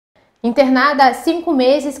Internada há 5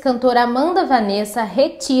 meses, cantora Wanessa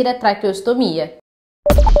retira traqueostomia.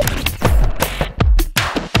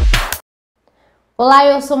 Olá,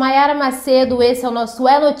 eu sou Mayara Macedo, esse é o nosso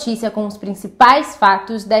É Notícia com os principais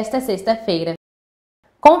fatos desta sexta-feira.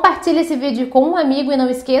 Compartilhe esse vídeo com um amigo e não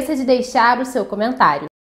esqueça de deixar o seu comentário.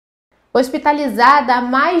 Hospitalizada há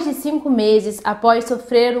mais de 5 meses após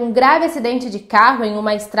sofrer um grave acidente de carro em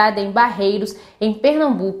uma estrada em Barreiros, em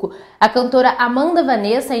Pernambuco, a cantora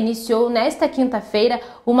Wanessa iniciou nesta quinta-feira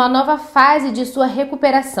uma nova fase de sua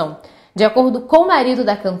recuperação. De acordo com o marido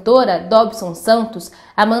da cantora, Dobson Santos,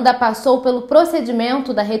 Amanda passou pelo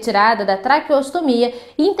procedimento da retirada da traqueostomia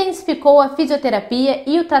e intensificou a fisioterapia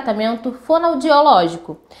e o tratamento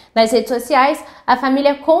fonoaudiológico. Nas redes sociais, a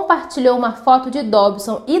família compartilhou uma foto de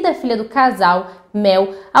Dobson e da filha do casal, Mel,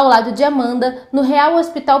 ao lado de Amanda, no Real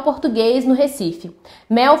Hospital Português, no Recife.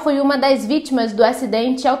 Mel foi uma das vítimas do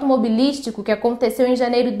acidente automobilístico que aconteceu em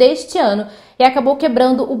janeiro deste ano e acabou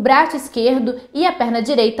quebrando o braço esquerdo e a perna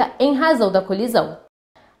direita em razão da colisão.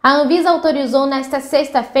 A Anvisa autorizou nesta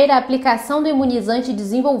sexta-feira a aplicação do imunizante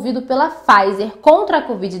desenvolvido pela Pfizer contra a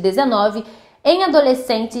Covid-19 em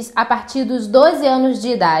adolescentes a partir dos 12 anos de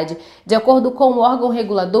idade. De acordo com o órgão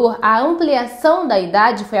regulador, a ampliação da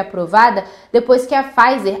idade foi aprovada depois que a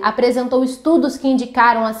Pfizer apresentou estudos que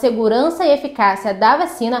indicaram a segurança e eficácia da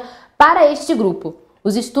vacina para este grupo.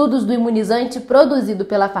 Os estudos do imunizante produzido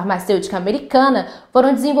pela farmacêutica americana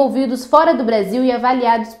foram desenvolvidos fora do Brasil e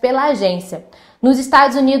avaliados pela agência. Nos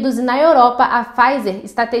Estados Unidos e na Europa, a Pfizer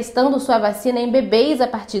está testando sua vacina em bebês a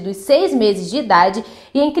partir dos 6 meses de idade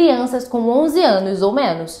e em crianças com 11 anos ou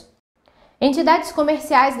menos. Entidades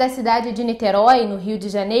comerciais da cidade de Niterói, no Rio de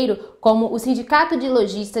Janeiro, como o Sindicato de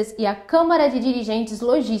Lojistas e a Câmara de Dirigentes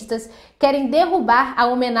Lojistas, querem derrubar a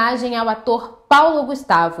homenagem ao ator Paulo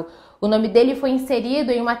Gustavo. O nome dele foi inserido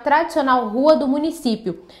em uma tradicional rua do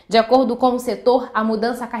município. De acordo com o setor, a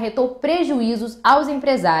mudança acarretou prejuízos aos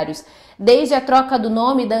empresários. Desde a troca do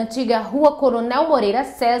nome da antiga Rua Coronel Moreira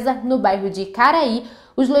César, no bairro de Icaraí,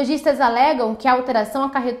 os lojistas alegam que a alteração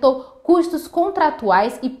acarretou custos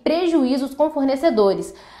contratuais e prejuízos com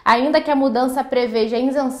fornecedores. Ainda que a mudança preveja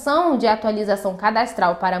isenção de atualização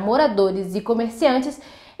cadastral para moradores e comerciantes,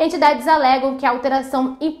 entidades alegam que a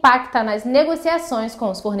alteração impacta nas negociações com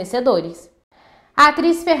os fornecedores. A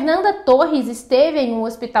atriz Fernanda Torres esteve em um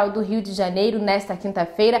hospital do Rio de Janeiro nesta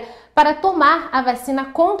quinta-feira para tomar a vacina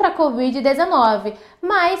contra a Covid-19,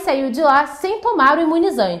 mas saiu de lá sem tomar o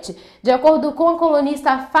imunizante. De acordo com a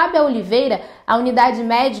colunista Fábia Oliveira, a unidade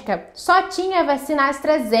médica só tinha a vacina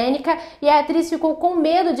AstraZeneca e a atriz ficou com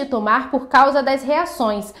medo de tomar por causa das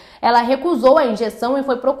reações. Ela recusou a injeção e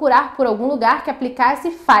foi procurar por algum lugar que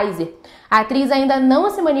aplicasse Pfizer. A atriz ainda não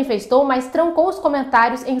se manifestou, mas trancou os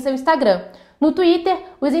comentários em seu Instagram. No Twitter,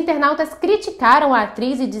 os internautas criticaram a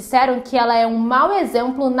atriz e disseram que ela é um mau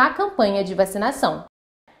exemplo na campanha de vacinação.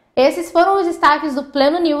 Esses foram os destaques do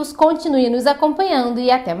Pleno News. Continue nos acompanhando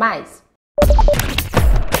e até mais!